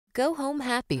Go home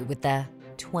happy with the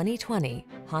 2020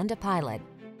 Honda Pilot.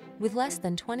 With less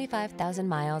than 25,000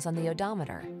 miles on the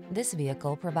odometer, this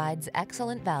vehicle provides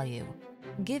excellent value.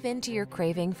 Give in to your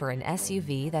craving for an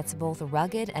SUV that's both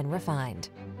rugged and refined.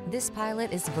 This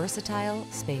Pilot is versatile,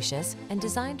 spacious, and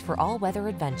designed for all-weather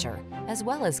adventure, as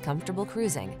well as comfortable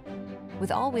cruising.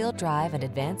 With all-wheel drive and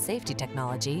advanced safety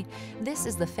technology, this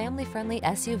is the family-friendly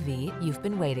SUV you've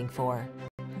been waiting for.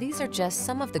 These are just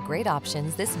some of the great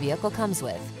options this vehicle comes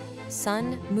with: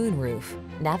 sun, moonroof,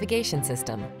 navigation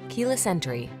system, keyless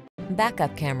entry,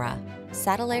 backup camera,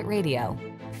 satellite radio,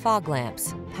 fog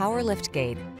lamps, power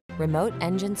liftgate, remote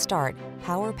engine start,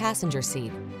 power passenger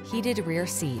seat, heated rear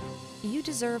seat. You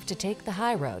deserve to take the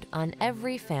high road on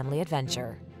every family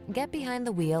adventure. Get behind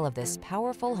the wheel of this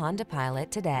powerful Honda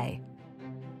Pilot today.